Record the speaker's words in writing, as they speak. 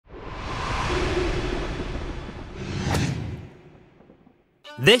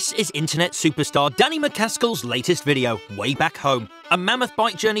This is internet superstar Danny MacAskill's latest video, Way Back Home, a mammoth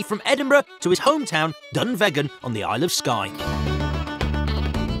bike journey from Edinburgh to his hometown, Dunvegan on the Isle of Skye.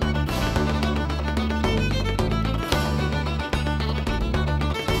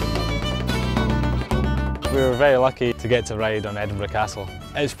 We were very lucky to get to ride on Edinburgh Castle.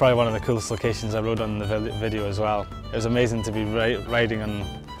 It's probably one of the coolest locations I rode on in the video as well. It was amazing to be riding on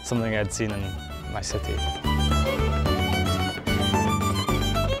something I'd seen in my city.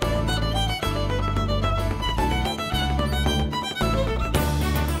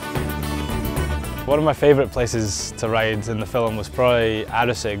 One of my favourite places to ride in the film was probably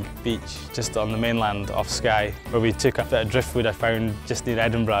Arusig Beach, just on the mainland off Skye, where we took a bit of driftwood I found just near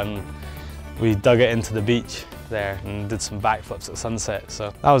Edinburgh and we dug it into the beach there and did some backflips at sunset,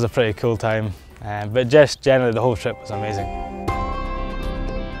 so that was a pretty cool time. But just generally the whole trip was amazing.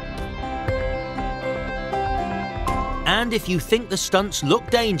 And if you think the stunts look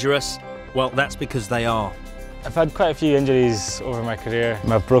dangerous, well, that's because they are. I've had quite a few injuries over my career.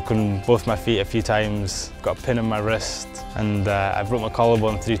 I've broken both my feet a few times, got a pin in my wrist, and I broke my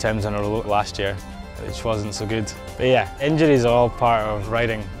collarbone 3 times in a row last year, which wasn't so good. But yeah, injuries are all part of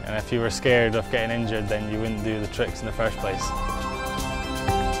riding, and if you were scared of getting injured, then you wouldn't do the tricks in the first place.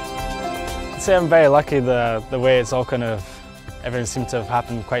 I'd say I'm very lucky the way it's all everything seemed to have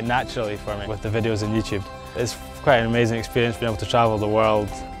happened quite naturally for me with the videos on YouTube. It's quite an amazing experience being able to travel the world.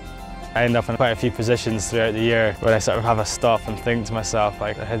 I end up in quite a few positions throughout the year where I sort of have a stop and think to myself,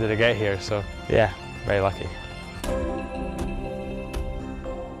 like, how did I get here? So yeah, very lucky.